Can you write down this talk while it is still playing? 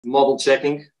model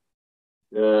checking,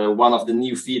 one of the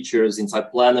new features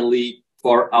inside Planoly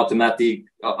for automatic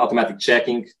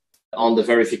checking on the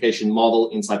verification model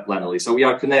inside Planoly. So we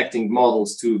are connecting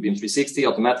models to BIM 360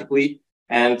 automatically,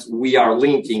 and we are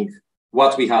linking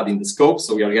what we had in the scope.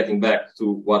 So we are getting back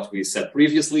to what we said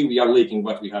previously. We are linking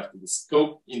what we have to the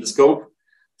scope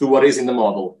to what is in the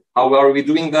model. How are we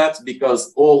doing that?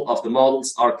 Because all of the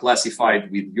models are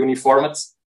classified with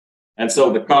uniformats. And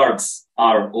so the cards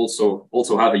are also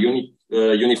have a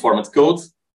uniformat code,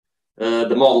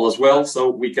 the model as well. So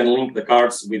we can link the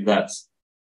cards with that,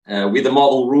 with the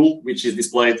model rule, which is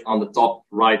displayed on the top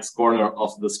right corner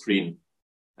of the screen.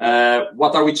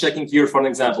 What are we checking here? For an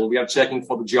example, we are checking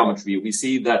for the geometry. We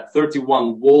see that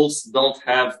 31 walls don't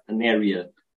have an area.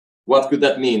 What could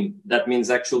that mean? That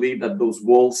means actually that those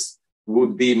walls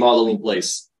would be model in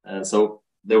place. So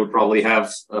they would probably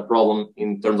have a problem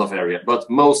in terms of area, but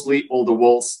mostly all the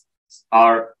walls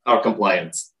are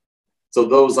compliant. So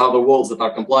those are the walls that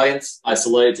are compliant,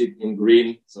 isolated in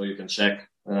green, so you can check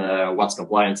what's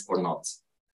compliant or not.